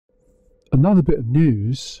another bit of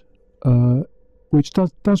news, which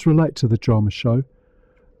does relate to the drama show,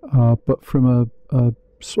 but from a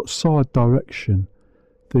sort of side direction.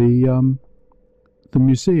 The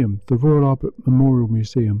museum, the Royal Albert Memorial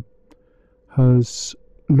Museum, has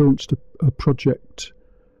launched a project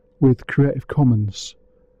with Creative Commons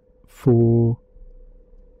for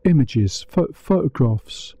images,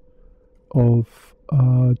 photographs of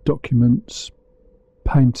documents,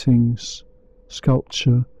 paintings,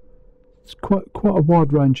 sculpture. It's quite a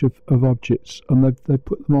wide range of objects, and they've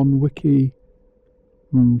put them on Wiki.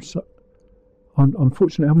 So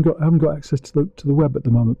unfortunately, I haven't got access to the web at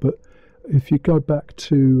the moment. But if you go back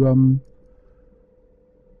to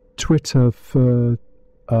Twitter for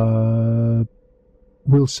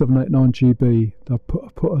Will789GB, I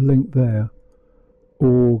put a link there,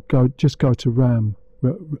 or just go to RAMM.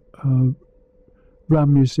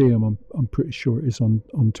 RAMM Museum. I'm pretty sure it is on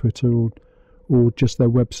Twitter, or just their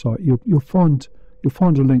website. You'll find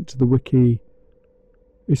a link to the wiki.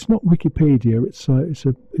 It's not Wikipedia. It's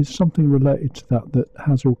something related to that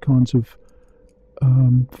has all kinds of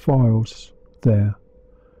files there.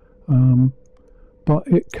 But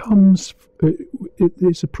it's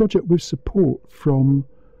a project with support from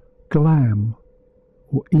GLAM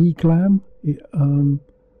or eGLAM,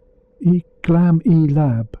 GLAM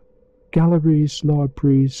eLab, galleries,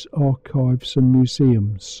 libraries, archives and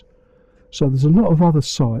museums. So there's a lot of other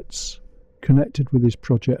sites connected with this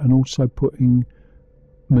project, and also putting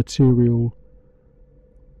material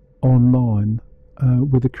online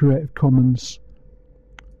with a Creative Commons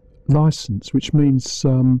license, which means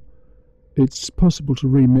it's possible to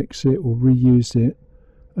remix it or reuse it,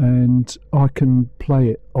 and I can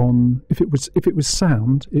play it on. If it was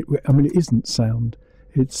sound, it isn't sound.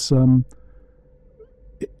 It's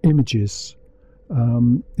images.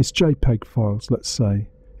 It's JPEG files, let's say.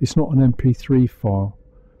 It's not an MP3 file.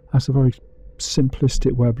 That's a very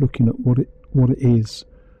simplistic way of looking at what it is.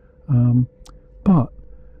 But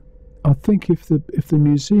I think if the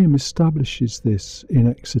museum establishes this in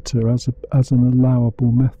Exeter as an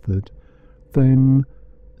allowable method, then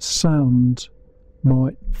sound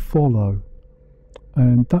might follow,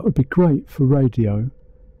 and that would be great for radio,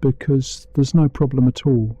 because there's no problem at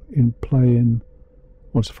all in playing.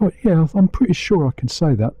 I'm pretty sure I can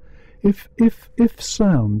say that. If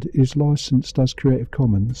sound is licensed as Creative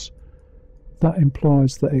Commons, that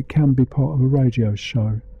implies that it can be part of a radio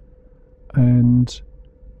show, and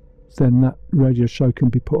then that radio show can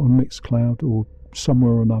be put on Mixcloud or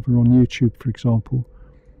somewhere or another, on YouTube, for example.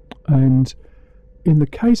 And in the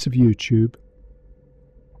case of YouTube,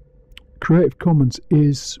 Creative Commons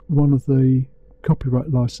is one of the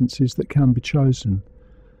copyright licenses that can be chosen,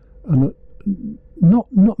 and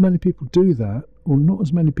not many people do that, or not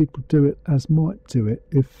as many people do it as might do it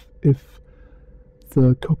if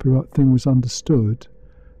the copyright thing was understood,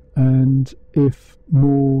 and if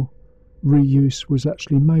more reuse was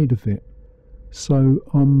actually made of it. So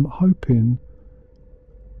I'm hoping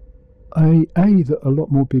that a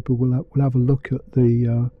lot more people will have a look at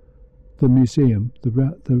the museum, the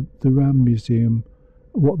RAMM Museum,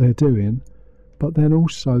 what they're doing, but then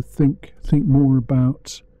also think more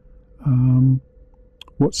about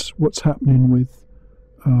what's happening with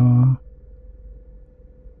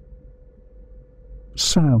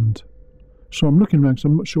sound. So I'm looking around because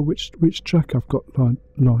I'm not sure which track I've got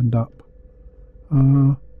lined up.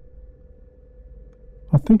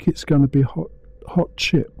 I think it's going to be Hot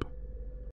Chip.